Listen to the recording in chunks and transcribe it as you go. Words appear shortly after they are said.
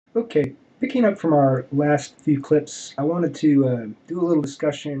Okay, picking up from our last few clips, I wanted to do a little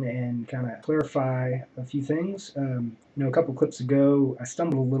discussion and kind of clarify a few things. A couple clips ago, I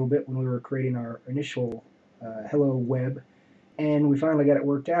stumbled a little bit when we were creating our initial Hello Web, and we finally got it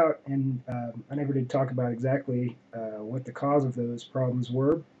worked out, and I never did talk about exactly what the cause of those problems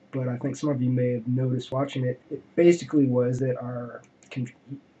were, but I think some of you may have noticed watching it. It basically was that our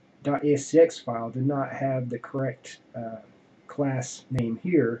 .ascx file did not have the correct class name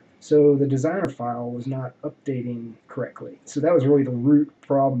here, so the designer file was not updating correctly. So that was really the root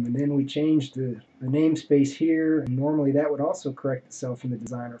problem, and then we changed the namespace here, and normally that would also correct itself in the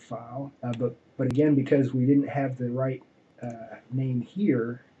designer file, but again, because we didn't have the right name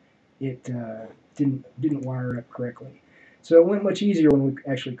here, it didn't wire up correctly. So it went much easier when we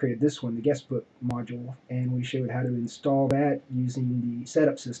actually created this one, the guestbook module, and we showed how to install that using the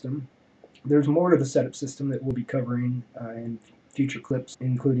setup system. There's more to the setup system that we'll be covering in future clips,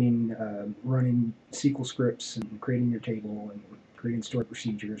 including running SQL scripts and creating your table and creating stored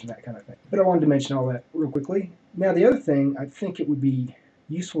procedures and that kind of thing. But I wanted to mention all that real quickly. Now, the other thing I think it would be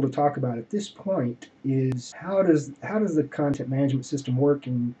useful to talk about at this point is how does the content management system work,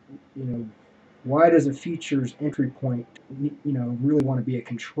 and why does a feature's entry point really want to be a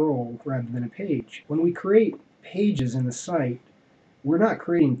control rather than a page? When we create pages in the site, we're not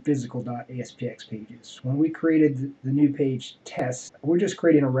creating physical .aspx pages. When we created the new page test, we're just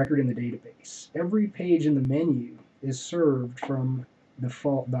creating a record in the database. Every page in the menu is served from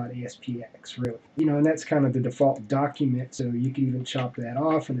default.aspx, really. And that's kind of the default document, so you can even chop that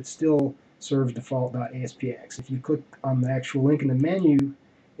off and it still serves default.aspx. If you click on the actual link in the menu,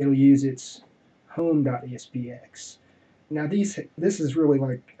 it'll use its home.aspx. Now this is really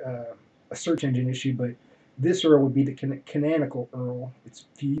like a search engine issue, but this URL would be the canonical URL.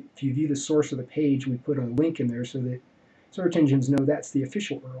 If you view the source of the page, we put a link in there so that search engines know that's the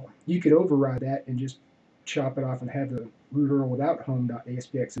official URL. You could override that and just chop it off and have the root URL without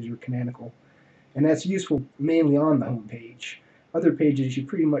home.aspx as your canonical. And that's useful mainly on the home page. Other pages, you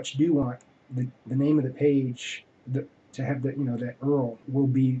pretty much do want the name of the page to have that URL.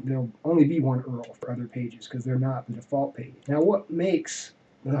 There'll only be one URL for other pages because they're not the default page. Now, what makes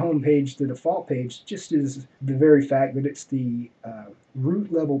the home page the default page just is the very fact that it's the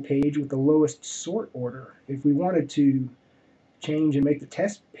root level page with the lowest sort order. If we wanted to change and make the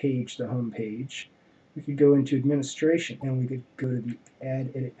test page the home page, we could go into administration and we could go to the add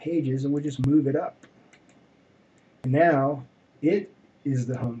edit pages and we'll just move it up. And now it is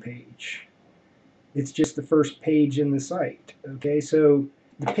the home page. It's just the first page in the site. Okay, so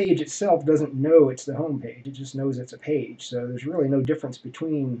the page itself doesn't know it's the home page, it just knows it's a page. So there's really no difference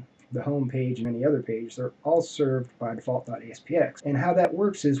between the home page and any other page. They're all served by default.aspx. And how that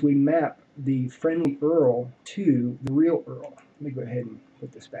works is we map the friendly URL to the real URL. Let me go ahead and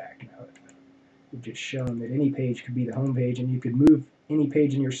put this back now. We've just shown that any page could be the home page, and you could move any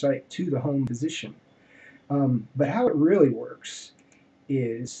page in your site to the home position. But how it really works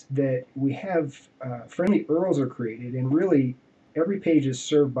is that we have friendly URLs are created, and really every page is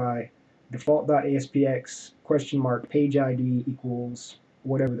served by default.aspx page ID equals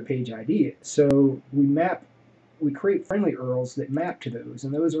whatever the page ID is. So we create friendly URLs that map to those,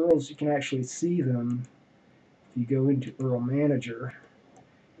 and those URLs you can actually see them if you go into URL Manager,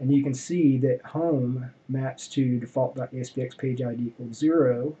 and you can see that home maps to default.aspx page ID equals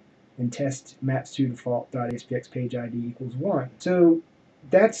 0, and test maps to default.aspx page ID equals 1. So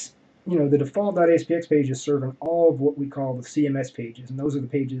that's the default.aspx page is serving all of what we call the CMS pages, and those are the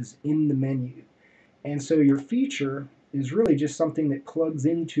pages in the menu. And so your feature is really just something that plugs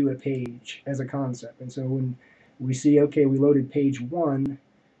into a page as a concept. And so when we see, okay, we loaded page 1,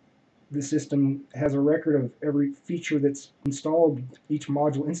 the system has a record of every feature that's installed, each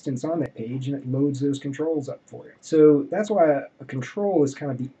module instance on that page, and it loads those controls up for you. So that's why a control is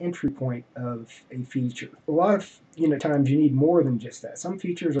kind of the entry point of a feature. A lot of times you need more than just that. Some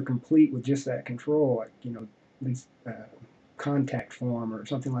features are complete with just that control, like at least contact form or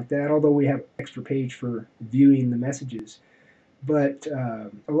something like that, although we have extra page for viewing the messages. But a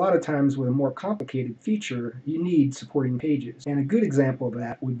lot of times with a more complicated feature, you need supporting pages. And a good example of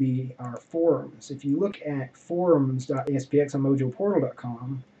that would be our forums. If you look at forums.aspx on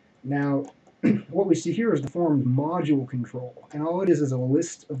mojoPortal.com, now what we see here is the forums module control. And all it is a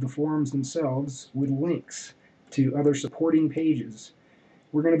list of the forums themselves with links to other supporting pages.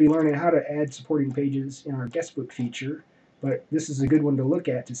 We're going to be learning how to add supporting pages in our guestbook feature, but this is a good one to look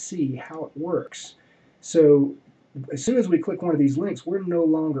at to see how it works. So as soon as we click one of these links, we're no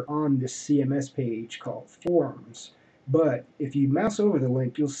longer on this CMS page called Forums. But if you mouse over the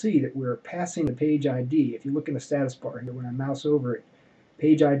link, you'll see that we're passing the page ID. If you look in the status bar here, when I mouse over it,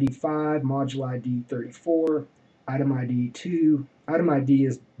 page ID 5, module ID 34, item ID 2. Item ID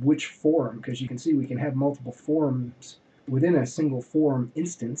is which form, because you can see we can have multiple forms within a single form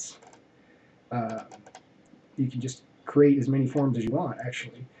instance. You can just create as many forms as you want,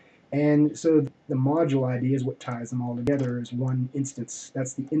 actually. And so the module ID is what ties them all together as one instance.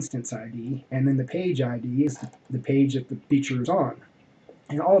 That's the instance ID. And then the page ID is the page that the feature is on.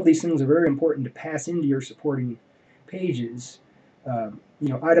 And all of these things are very important to pass into your supporting pages.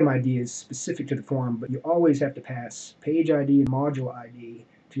 Item ID is specific to the form, but you always have to pass page ID and module ID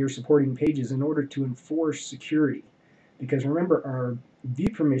to your supporting pages in order to enforce security. Because remember, our view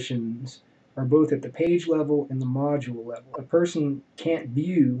permissions are both at the page level and the module level. A person can't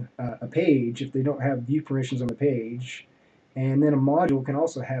view a page if they don't have view permissions on the page, and then a module can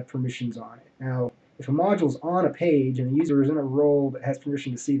also have permissions on it. Now, if a module is on a page and the user is in a role that has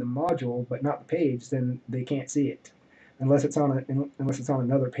permission to see the module but not the page, then they can't see it unless it's on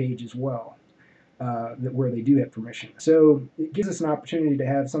another page as well, where they do have permission. So it gives us an opportunity to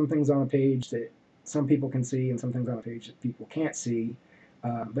have some things on a page that some people can see and some things on a page that people can't see.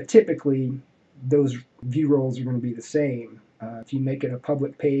 But typically, those view roles are going to be the same. If you make it a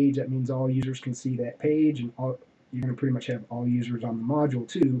public page, that means all users can see that page, and you're going to pretty much have all users on the module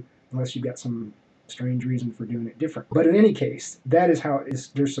too, unless you've got some strange reason for doing it different. But in any case, that is how it is.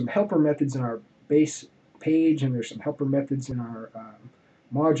 There's some helper methods in our base page, and there's some helper methods in our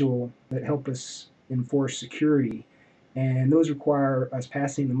module that help us enforce security. And those require us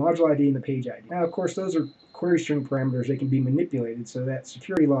passing the module ID and the page ID. Now, of course, those are query string parameters. They can be manipulated, so that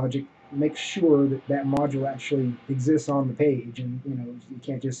security logic makes sure that that module actually exists on the page, and you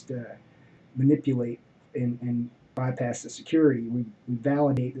can't just manipulate and bypass the security. We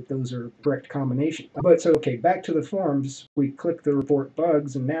validate that those are correct combinations. But so, okay, back to the forms. We click the report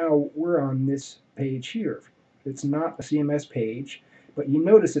bugs, and now we're on this page here. It's not a CMS page, but you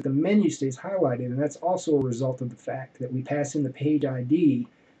notice that the menu stays highlighted, and that's also a result of the fact that we pass in the page ID,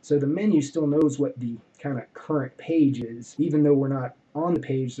 so the menu still knows what the kind of current page is. Even though we're not on the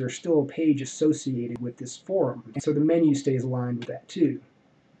page, there's still a page associated with this form, and so the menu stays aligned with that too.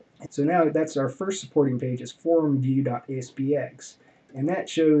 So now that's our first supporting page, is forumview.aspx, and that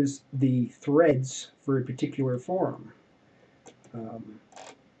shows the threads for a particular forum.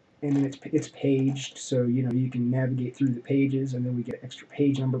 And then it's paged, so you can navigate through the pages, and then we get an extra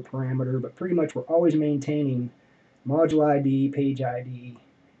page number parameter. But pretty much we're always maintaining module ID, page ID,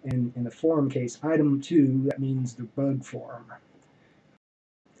 and in the forum case, item 2, that means the bug forum.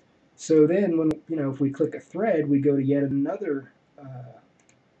 So then when if we click a thread, we go to yet another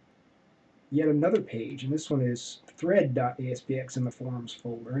page, and this one is thread.aspx in the forums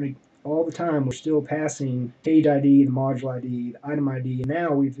folder. And all the time we're still passing page ID, the module ID, the item ID, and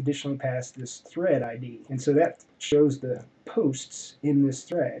now we've additionally passed this thread ID. And so that shows the posts in this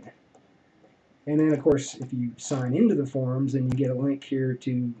thread. And then, of course, if you sign into the forums, then you get a link here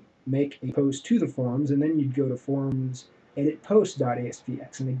to make a post to the forums, and then you'd go to forums edit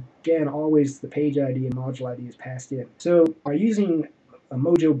post.aspx. And again, always the page ID and module ID is passed in. So by using a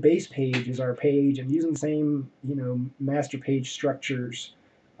Mojo base page as our page and using the same master page structures,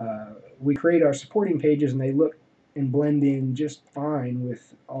 we create our supporting pages, and they look and blend in just fine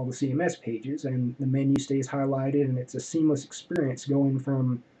with all the CMS pages, and the menu stays highlighted, and it's a seamless experience going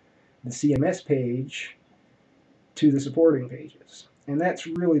from the CMS page to the supporting pages. And that's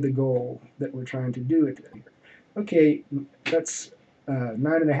really the goal that we're trying to do with it. Okay, that's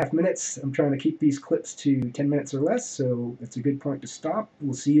 9.5 minutes. I'm trying to keep these clips to 10 minutes or less, so that's a good point to stop.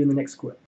 We'll see you in the next clip.